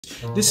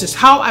This is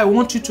how I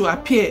want you to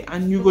appear,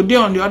 and you go there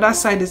on the other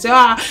side and say,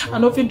 I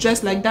don't feel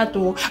dressed like that,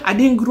 or I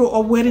didn't grow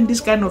up wearing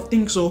this kind of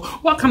thing, so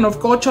what kind of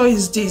culture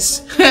is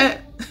this?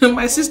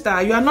 My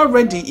sister, you are not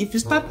ready. If you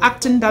start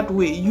acting that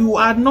way, you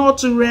are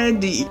not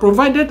ready.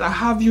 Provided I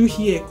have you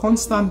here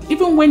constantly,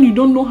 even when you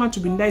don't know how to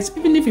be nice,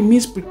 even if it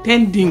means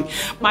pretending,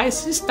 my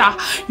sister,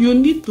 you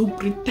need to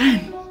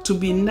pretend to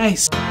be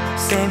nice.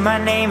 Say my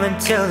name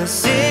until the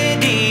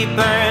city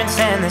burns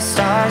and the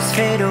stars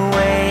fade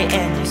away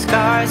and your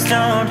scars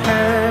don't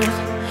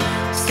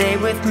hurt. Stay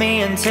with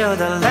me until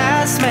the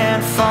last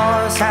man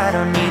falls. I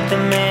don't need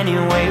them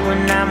anyway.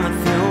 When I'm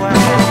with you,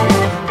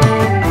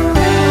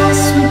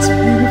 Sweet,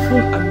 beautiful,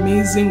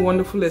 amazing,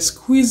 wonderful,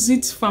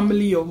 exquisite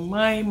family of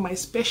mine, my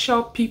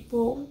special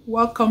people,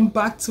 welcome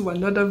back to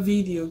another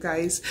video,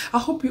 guys. I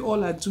hope you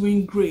all are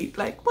doing great.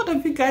 Like, what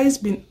have you guys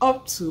been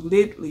up to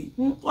lately?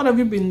 What have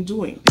you been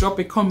doing? Drop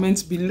a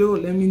comment below.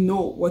 Let me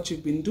know what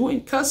you've been doing,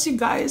 because you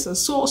guys are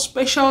so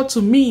special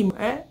to me.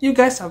 You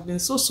guys have been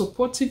so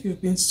supportive.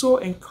 You've been so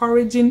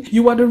encouraging.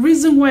 You are the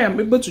reason why I'm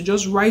able to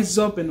just rise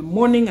up in the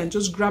morning and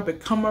just grab a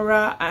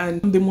camera,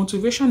 and the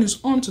motivation is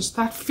on to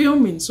start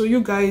filming. So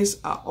you guys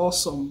are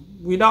awesome.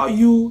 Without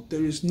you,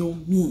 there is no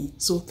me.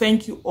 So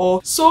thank you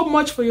all so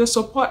much for your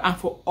support and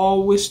for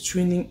always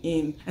tuning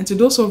in. And to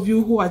those of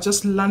you who are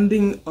just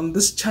landing on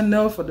this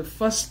channel for the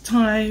first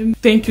time,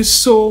 thank you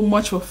so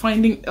much for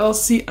finding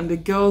Elsie and the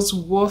girls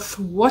worth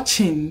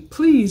watching.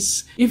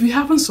 Please, if you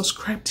haven't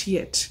subscribed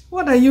yet,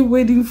 what are you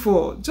waiting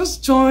for?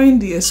 Just join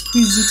the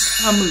Exquisite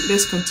family.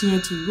 Let's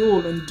continue to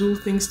roll and do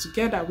things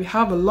together. We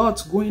have a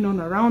lot going on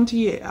around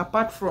here.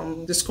 Apart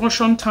from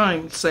discussion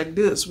times like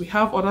this, we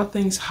have other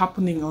things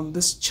happening on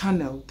this channel.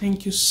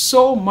 Thank you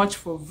so much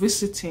for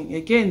visiting.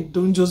 Again,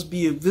 don't just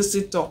be a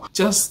visitor.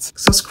 Just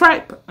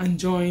subscribe and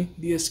join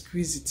the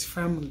Exquisite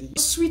family.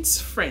 Sweet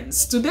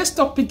friends, today's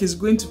topic is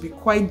going to be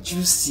quite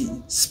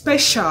juicy,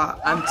 special,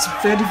 and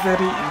very,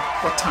 very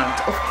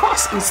important. Of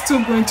course, it's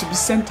still going to be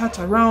centered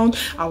around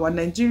our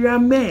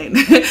Nigerian men.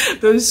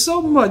 There is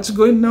so much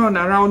going on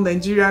around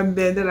Nigerian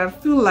men that I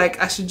feel like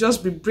I should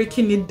just be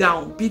breaking it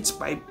down bit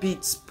by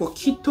bit,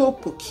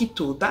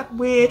 poquito. That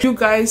way you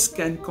guys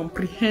can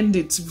comprehend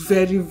it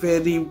very,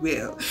 very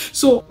well.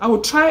 So I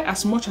will try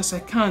as much as I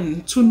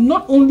can to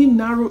not only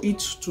narrow it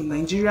to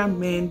Nigerian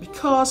men,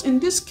 because in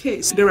this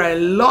case there are a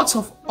lot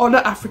of other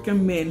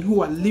African men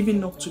who are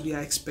living up to their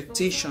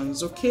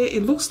expectations. Okay,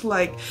 it looks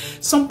like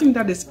something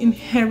that is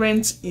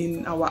inherent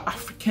in our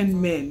African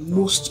men,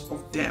 most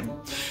of them.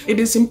 It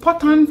is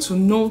important to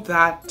know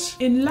that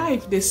in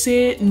life they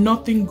say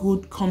nothing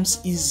good comes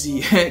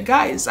easy.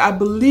 Guys, I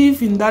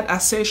believe in that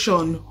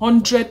assertion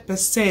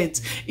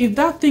 100%. If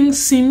that thing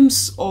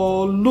seems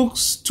or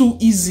looks too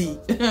easy,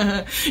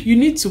 you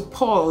need to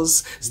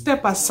pause,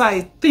 step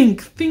aside,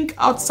 think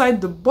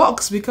outside the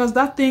box, because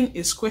that thing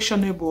is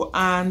questionable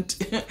and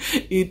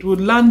it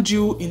would land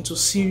you into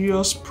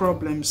serious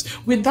problems.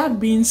 With that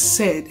being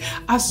said,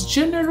 as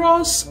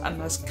generous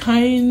and as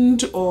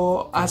kind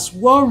or as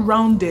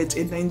well-rounded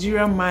a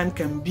Nigerian man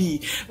can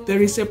be,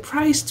 there is a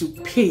price to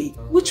pay,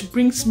 which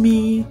brings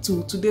me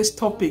to today's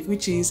topic,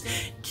 which is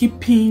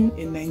keeping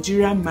a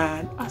Nigerian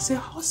man as a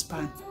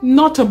husband.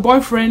 Not a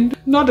boyfriend,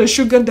 not a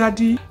sugar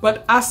daddy,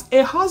 but as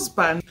a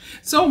husband.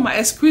 So my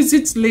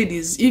exquisite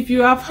ladies, if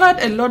you have heard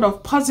a lot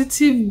of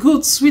positive,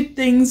 good, sweet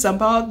things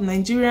about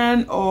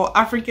Nigerian or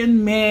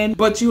African men,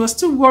 but you are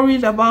still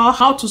worried about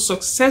how to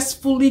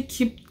successfully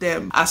keep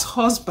them as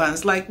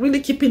husbands, like really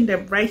keeping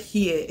them right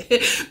here,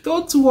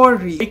 don't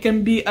worry. It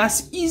can be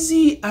as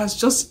easy as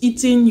just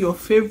eating your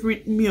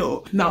favorite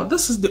meal. Now,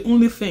 this is the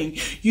only thing.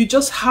 You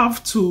just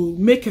have to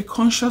make a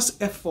conscious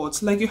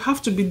effort. Like, you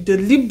have to be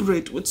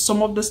deliberate with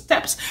some of the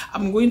steps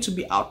I'm going to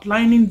be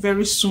outlining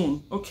very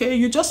soon. Okay,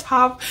 you just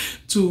have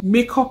to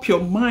make up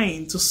your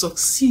mind to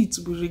succeed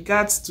with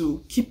regards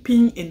to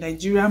keeping a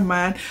Nigerian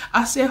man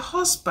as a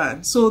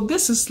husband. So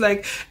this is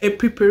like a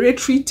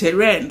preparatory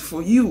terrain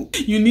for you.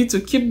 You need to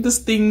keep these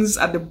things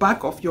at the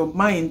back of your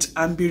mind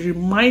and be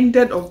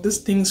reminded of these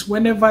things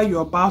whenever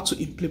you're about to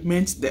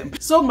implement them.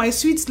 So my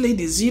sweet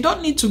ladies, you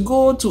don't need to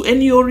go to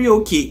any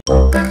karaoke.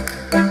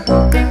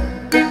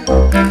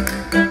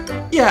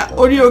 Yeah,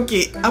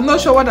 karaoke. I'm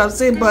not sure what I'm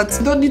saying, but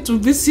you don't need to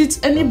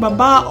visit any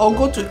baba or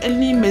go to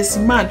any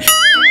messy man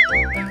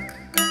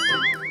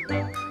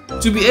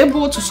to be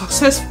able to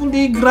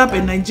successfully grab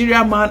a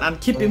Nigerian man and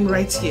keep him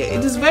right here.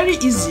 It is very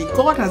easy.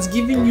 God has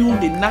given you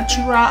the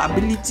natural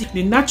ability,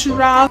 the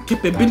natural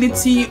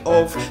capability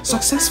of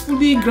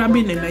successfully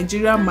grabbing a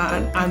Nigerian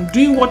man and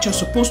doing what you're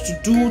supposed to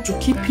do to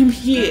keep him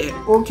here.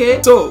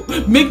 Okay, so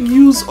make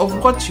use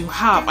of what you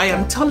have. I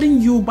am telling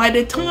you, by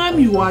the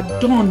time you are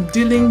done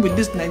dealing with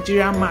this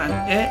Nigerian man,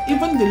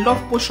 even the love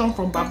potion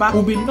from Baba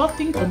will be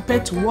nothing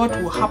compared to what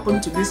will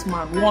happen to this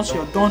man once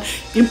you're done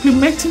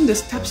implementing the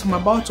steps I'm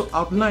about to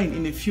outline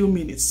in a few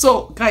minutes.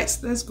 So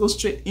guys, let's go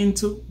straight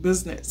into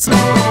business.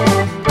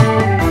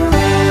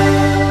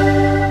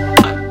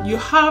 You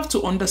have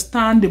to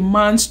understand the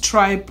man's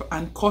tribe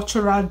and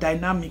cultural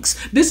dynamics.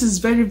 This is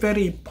very,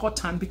 very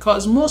important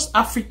because most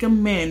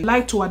African men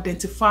like to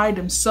identify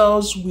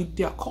themselves with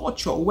their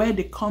culture, where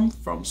they come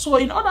from. So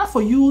in order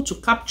for you to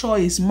capture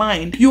his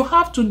mind, you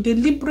have to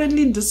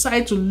deliberately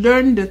decide to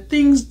learn the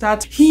things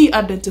that he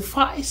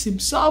identifies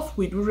himself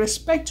with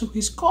respect to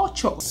his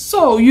culture.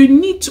 So you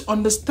need to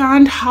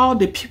understand how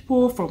the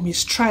people from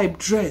his tribe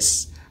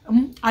dress.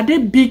 Are they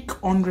big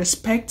on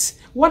respect?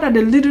 What are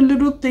the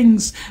little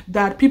things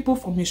that people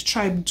from his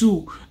tribe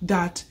do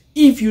that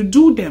if you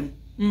do them,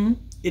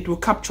 it will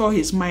capture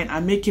his mind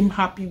and make him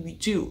happy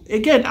with you?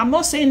 Again, I'm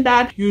not saying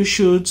that you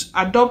should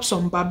adopt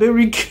some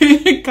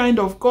barbaric kind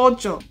of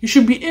culture. You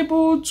should be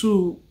able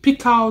to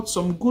pick out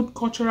some good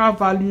cultural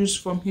values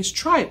from his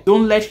tribe.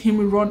 Don't let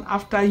him run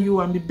after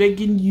you and be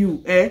begging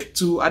you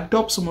to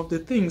adopt some of the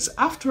things.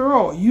 After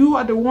all, you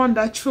are the one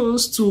that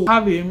chose to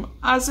have him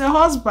as a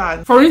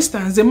husband. For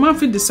instance, the man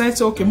fit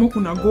decides, okay, I'm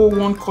gonna go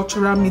one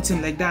cultural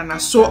meeting like that,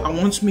 and so I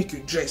want to make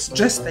you dress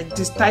like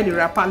this, tie the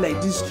wrapper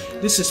like this.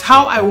 This is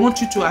how I want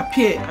you to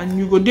appear. And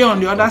you go there on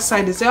the other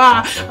side and say,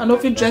 I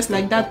don't feel dressed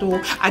like that, or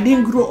I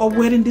didn't grow up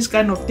wearing this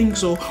kind of thing,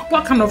 so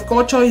what kind of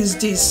culture is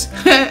this?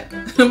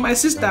 My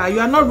sister, you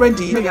are not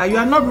ready. You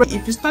are not ready.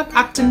 If you start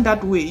acting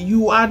that way,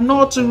 you are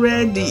not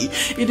ready.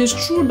 It is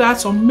true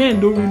that some men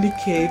don't really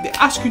care. If they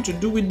ask you to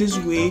do it this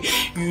way,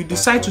 you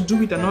decide to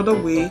do it another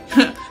way,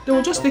 they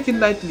will just take it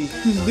lightly.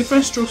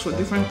 Different strokes for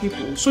different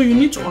people. So you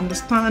need to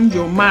understand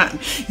your man.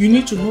 You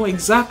need to know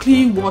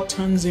exactly what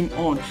turns him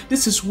on.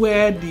 This is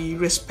where the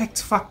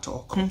respect factor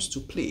comes to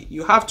play.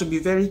 You have to be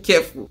very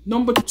careful.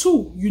 Number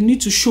 2, you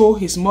need to show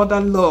his mother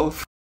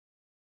love.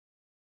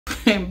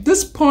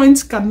 This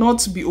point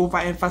cannot be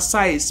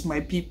overemphasized,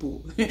 my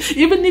people.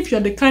 Even if you're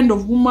the kind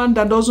of woman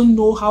that doesn't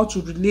know how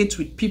to relate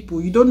with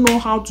people, you don't know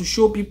how to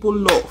show people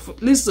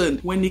love. Listen,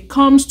 when it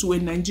comes to a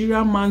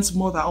Nigerian man's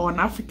mother or an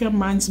African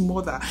man's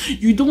mother,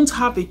 you don't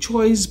have a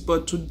choice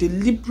but to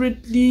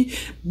deliberately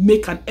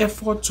make an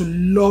effort to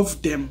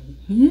love them.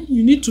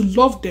 You need to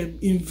love them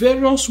in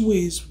various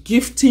ways.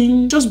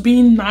 Gifting, just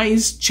being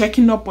nice,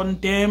 checking up on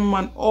them,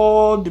 and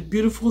all the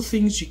beautiful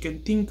things you can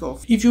think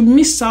of. If you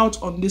miss out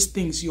on these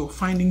things, you're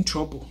finding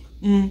trouble.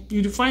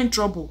 You find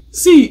trouble.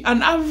 See,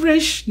 an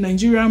average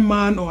Nigerian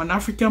man or an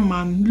African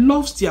man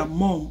loves their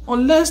mom,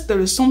 unless there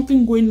is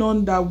something going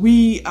on that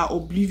we are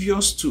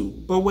oblivious to.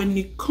 But when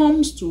it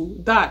comes to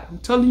that, I'm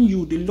telling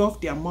you, they love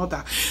their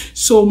mother.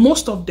 So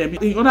most of them,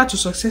 in order to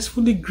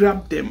successfully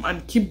grab them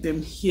and keep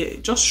them here,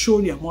 just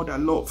show their mother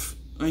love,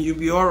 and you'll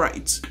be all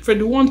right.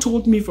 Freddie one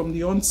told me from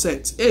the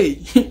onset,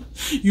 hey,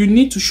 you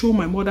need to show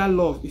my mother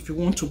love if you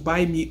want to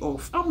buy me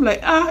off. I'm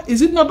like,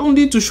 is it not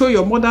only to show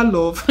your mother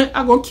love?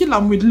 I go kill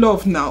him with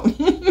love now.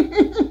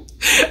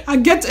 I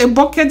get a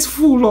bucket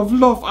full of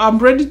love. I'm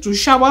ready to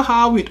shower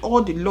her with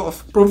all the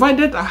love.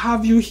 Provided I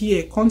have you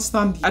here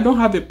constantly, I don't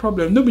have a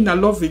problem. No be na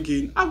love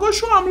again. I go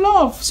show am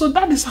love. So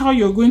that is how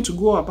you're going to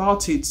go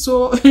about it.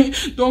 So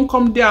don't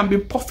come there and be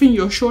puffing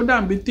your shoulder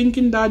and be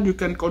thinking that you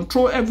can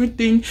control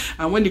everything.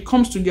 And when it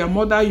comes to their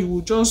mother, you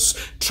will just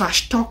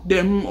trash talk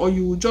them, or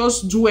you will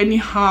just do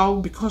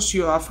anyhow because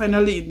you are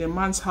finally in the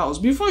man's house.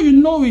 Before you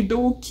know it, they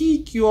will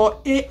kick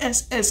your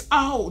ass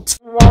out.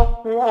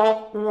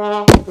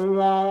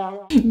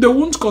 They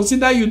won't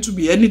consider you to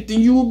be anything.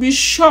 You will be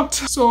shocked.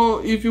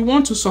 So if you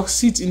want to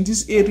succeed in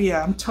this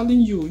area, I'm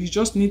telling you, you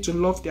just need to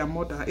love their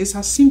mother. It's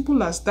as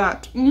simple as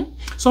that.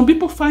 Some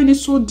people find it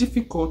so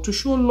difficult to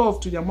show love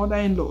to their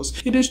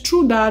mother-in-laws. It is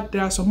true that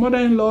there are some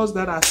mother-in-laws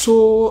that are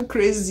so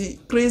crazy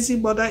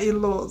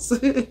mother-in-laws.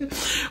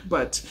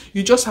 But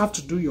you just have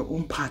to do your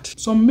own part.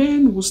 Some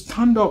men will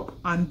stand up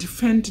and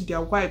defend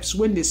their wives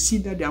when they see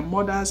that their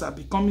mothers are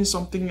becoming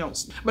something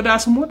else. But there are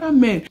some other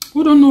men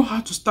who don't know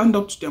how to stand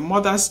up to their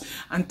mothers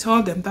and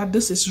tell them that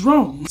this is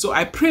wrong. So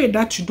I pray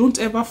that you don't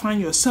ever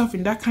find yourself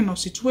in that kind of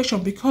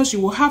situation, because you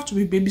will have to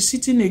be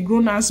babysitting a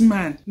grown-ass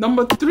man.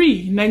 Number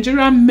 3,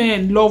 Nigerian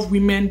men love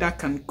women that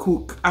can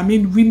cook. I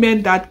mean,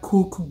 women that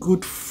cook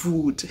good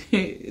food.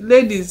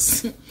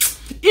 Ladies,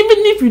 even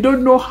if you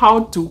don't know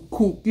how to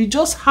cook, you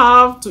just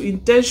have to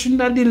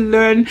intentionally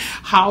learn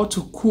how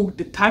to cook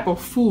the type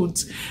of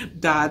foods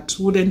that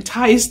would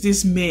entice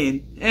these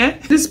men.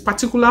 This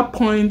particular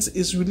point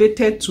is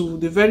related to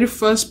the very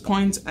first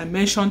point I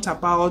mentioned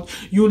about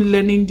you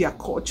learning their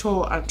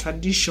culture and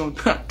tradition.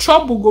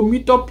 Trouble go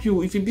meet up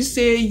you if you be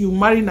say you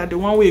marry at the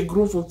one way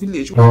grow for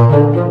village.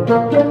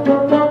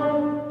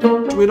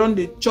 We don't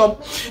they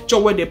chop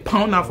where they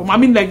pound her from. I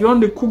mean, like, you don't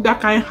they cook that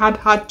kind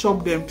hard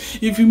chop them.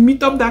 If you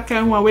meet up that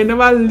kind of one, we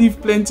never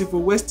leave plenty for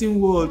Western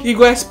world. He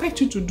go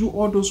expect you to do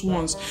all those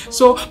ones.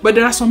 So, but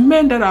there are some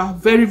men that are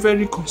very,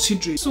 very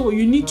considerate. So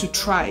you need to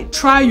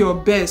try your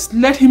best.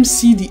 Let him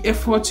see the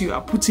effort you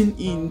are putting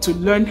in to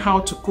learn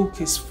how to cook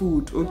his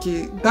food.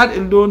 Okay, that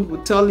alone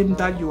will tell him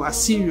that you are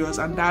serious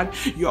and that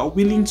you are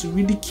willing to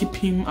really keep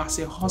him as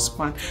a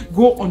husband.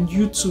 Go on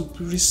YouTube,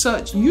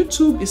 research.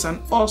 YouTube is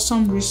an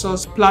awesome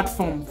resource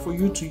platform platform for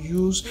you to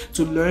use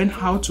to learn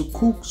how to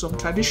cook some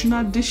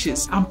traditional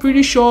dishes. I'm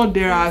pretty sure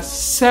there are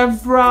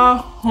several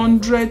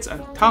hundreds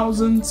and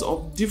thousands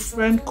of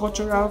different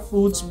cultural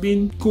foods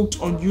being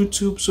cooked on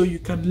YouTube, so you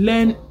can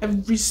learn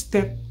every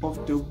step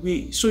of the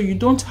way, so you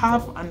don't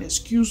have an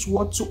excuse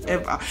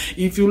whatsoever.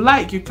 If you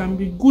like, you can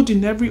be good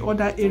in every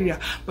other area,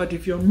 but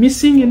if you're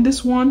missing in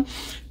this one,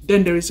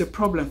 then there is a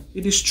problem.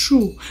 It is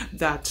true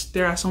that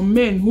there are some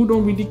men who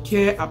don't really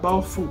care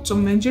about food.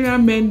 Some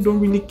Nigerian men don't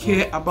really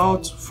care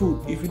about food.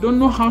 If you don't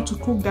know how to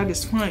cook, that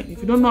is fine. If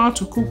you don't know how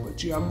to cook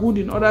but you are good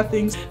in other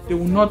things, they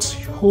will not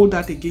hold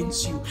that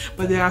against you.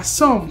 But there are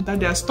some that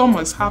their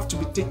stomachs have to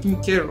be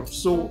taken care of.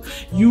 So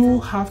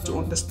you have to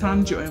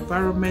understand your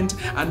environment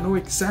and know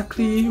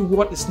exactly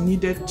what is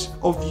needed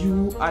of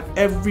you at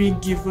every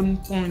given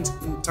point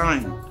in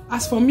time.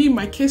 As for me,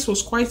 my case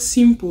was quite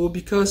simple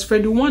because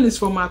Freddy 1 is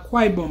from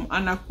Akwa Ibom,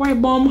 and Akwa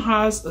Ibom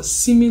has a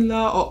similar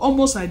or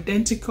almost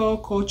identical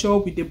culture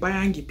with the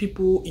Bayangi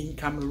people in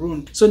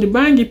Cameroon. So the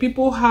Bayangi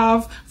people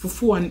have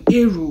fufu and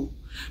eru.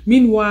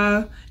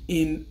 Meanwhile,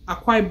 in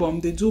Akwa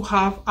Ibom, they do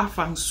have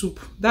afang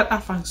soup. That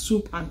afang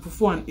soup and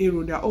fufu and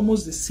eru, they are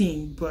almost the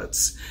same, but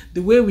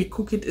the way we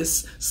cook it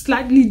is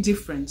slightly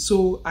different.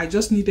 So I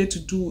just needed to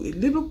do a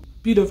little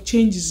bit of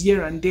changes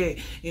here and there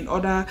in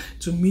order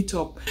to meet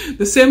up.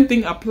 The same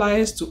thing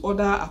applies to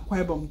other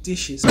Akwa Ibom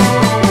dishes. 4.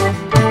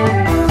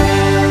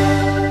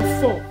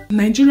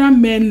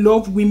 Nigerian men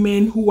love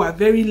women who are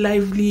very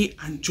lively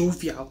and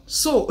jovial.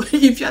 So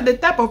if you're the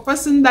type of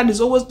person that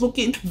is always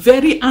looking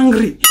very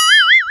angry,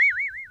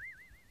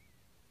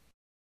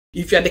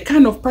 if you're the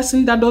kind of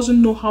person that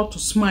doesn't know how to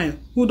smile,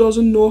 who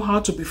doesn't know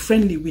how to be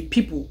friendly with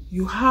people,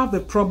 you have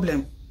a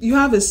problem. You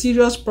have a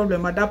serious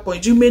problem at that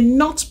point. You may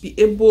not be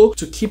able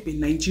to keep a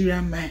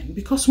Nigerian man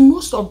because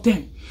most of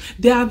them,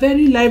 they are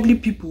very lively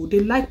people. They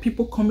like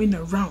people coming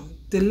around.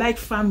 They like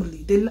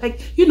family. They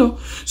like, you know,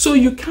 so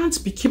you can't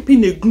be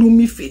keeping a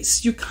gloomy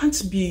face. You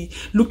can't be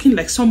looking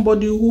like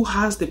somebody who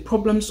has the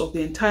problems of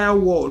the entire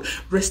world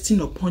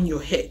resting upon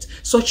your head,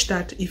 such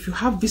that if you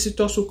have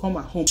visitors who come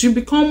at home, you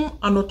become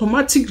an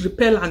automatic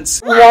repellent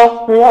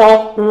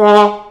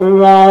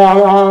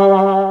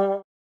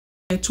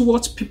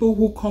towards people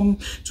who come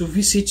to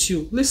visit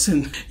you.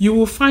 Listen, you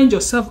will find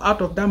yourself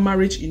out of that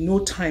marriage in no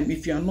time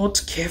if you are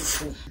not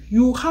careful.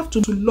 You have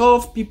to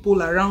love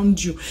people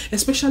around you,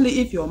 especially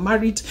if you're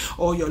married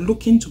or you're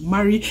looking to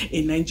marry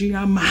a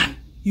Nigerian man.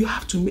 You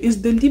have to, it's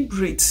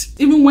deliberate.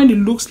 Even when it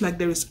looks like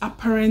there is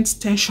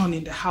apparent tension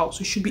in the house,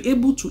 you should be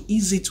able to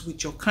ease it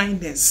with your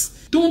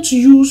kindness. Don't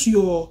use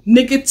your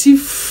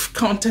negative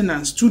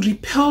countenance to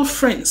repel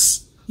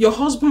friends. Your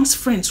husband's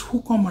friends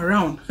who come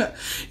around,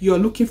 you're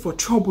looking for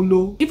trouble.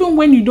 Oh. Even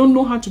when you don't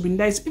know how to be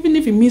nice, even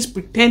if it means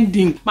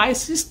pretending, my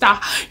sister,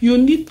 you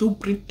need to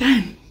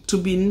pretend to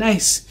be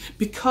nice,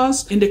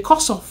 because in the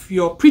course of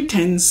your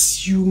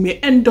pretense, you may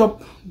end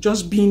up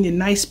just being a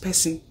nice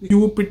person. You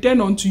will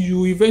pretend until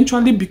you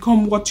eventually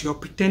become what you're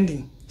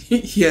pretending.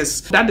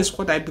 Yes, that is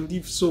what I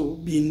believe, so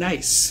be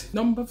nice.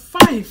 Number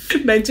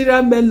 5,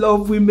 Nigerian men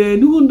love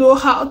women who know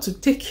how to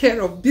take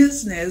care of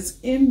business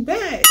in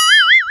bed.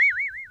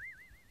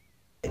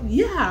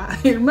 Yeah,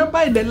 remember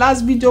in the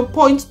last video,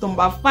 point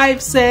number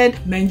 5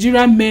 said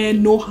Nigerian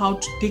men know how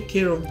to take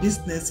care of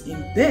business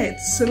in bed.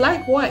 So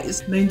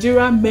likewise,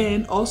 Nigerian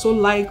men also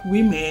like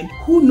women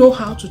who know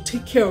how to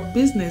take care of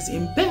business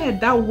in bed.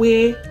 That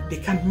way they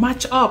can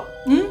match up.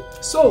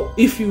 So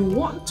if you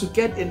want to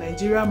get a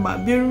Nigerian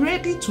man, be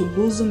ready to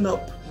loosen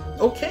up.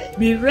 Okay,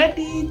 be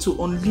ready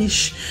to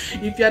unleash.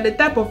 If you are the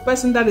type of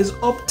person that is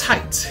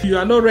uptight, you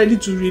are not ready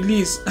to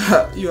release,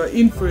 you are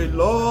in for a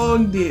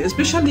long day,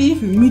 especially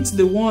if you meet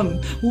the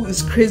one who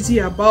is crazy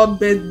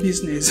about bed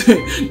business.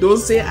 Don't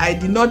say I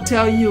did not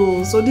tell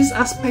you. So this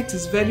aspect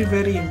is very,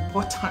 very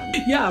important.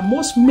 Yeah,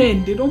 most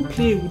men, they don't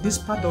play with this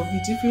part of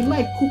it. If you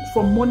like, cook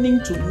from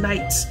morning to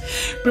night,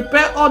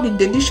 prepare all the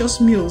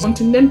delicious meals,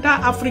 continental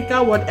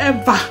Africa,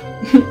 whatever.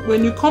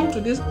 When you come to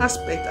this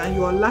aspect and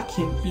you are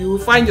lacking, you will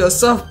find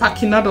yourself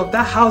packing out of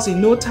that house in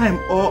no time,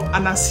 or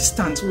an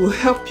assistant will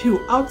help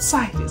you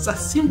outside. It's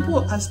as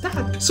simple as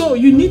that. So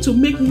you need to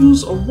make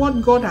use of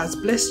what God has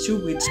blessed you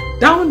with.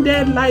 Down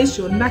there lies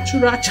your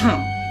natural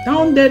charm.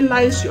 Down there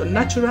lies your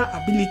natural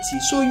ability.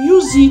 So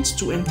use it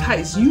to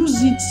entice.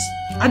 Use it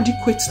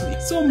adequately.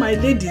 So my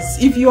ladies,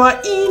 if you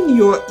are in,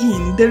 you're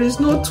in. There is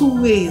no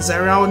two ways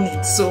around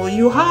it. So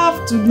you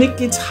have to make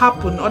it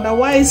happen.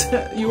 Otherwise,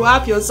 you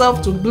have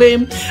yourself to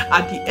blame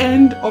at the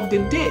end of the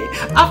day.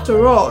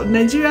 After all,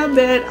 Nigerian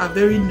men are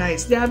very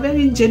nice. They are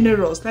very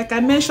generous. Like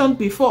I mentioned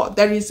before,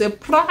 there is a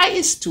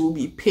price to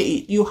be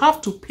paid. You have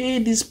to pay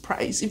this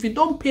price. If you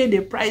don't pay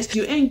the price,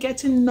 you ain't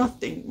getting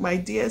nothing, my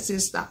dear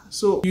sister.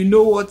 So you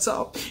know what's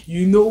up.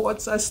 You know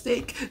what's at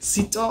stake.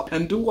 Sit up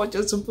and do what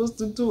you're supposed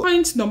to do.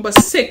 Point number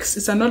 6. 6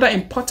 is another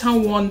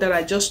important one that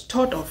I just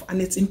thought of,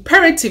 and it's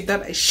imperative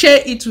that I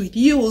share it with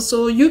you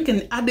so you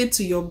can add it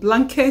to your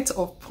blanket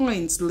of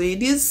points.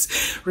 Ladies,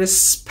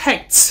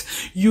 respect.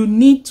 You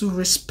need to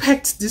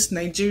respect this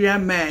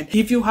Nigerian man.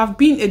 If you have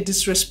been a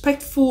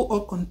disrespectful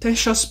or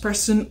contentious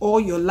person all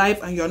your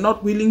life and you're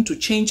not willing to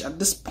change at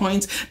this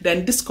point,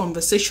 then this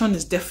conversation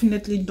is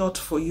definitely not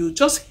for you.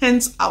 Just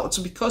hands out,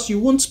 because you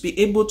won't be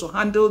able to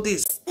handle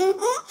this.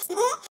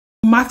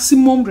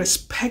 Maximum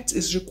respect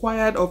is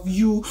required of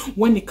you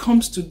when it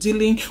comes to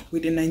dealing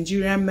with a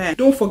Nigerian man.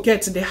 Don't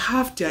forget, they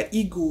have their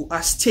ego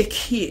at stake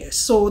here.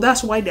 So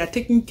that's why they are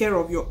taking care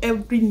of your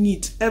every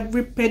need,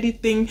 every petty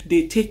thing.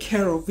 They take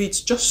care of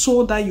it just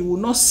so that you will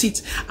not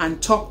sit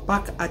and talk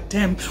back at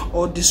them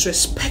or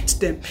disrespect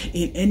them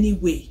in any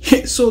way.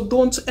 So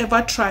don't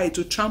ever try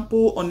to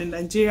trample on a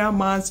Nigerian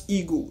man's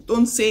ego.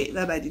 Don't say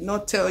that I did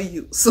not tell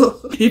you.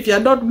 So if you're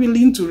not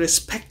willing to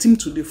respect him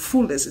to the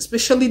fullest,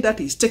 especially that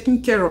he's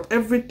taking care of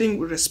everything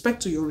with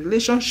respect to your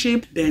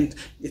relationship, then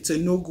it's a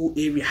no-go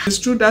area. It's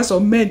true that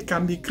some men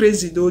can be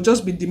crazy. They'll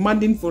just be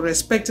demanding for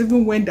respect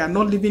even when they're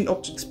not living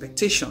up to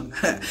expectation.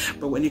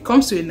 But when it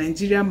comes to a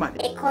Nigerian man,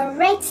 a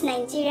correct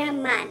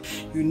Nigerian man,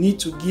 you need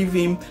to give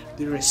him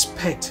the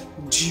respect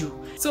due.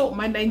 So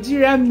my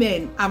Nigerian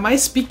men, am I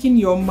speaking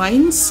your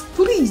minds?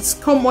 Please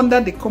come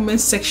under the comment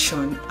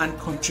section and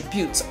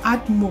contribute,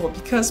 add more,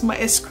 because my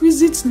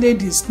exquisite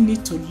ladies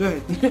need to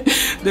learn.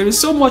 There is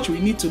so much we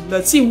need to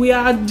learn. See, we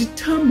are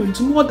determined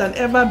more than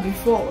ever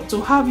before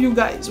to have you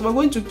guys. We're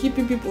going to keep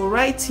you people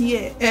right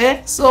here.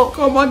 So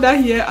come under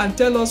here and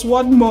tell us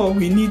what more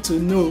we need to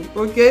know.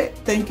 Okay,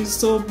 thank you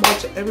so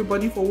much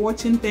everybody for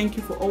watching. Thank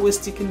you for always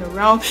sticking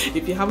around.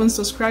 If you haven't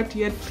subscribed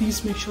yet,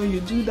 please make sure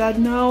you do that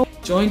now.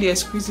 Join the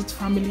Exquisite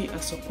family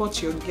and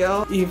support your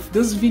girl. If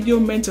this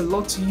video meant a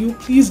lot to you,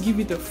 please give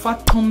it a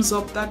fat thumbs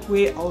up. That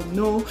way I'll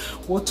know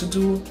what to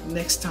do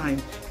next time.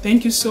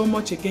 Thank you so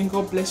much again.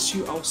 God bless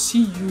you. I'll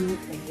see you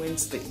on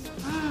Wednesday.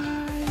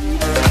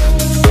 Bye.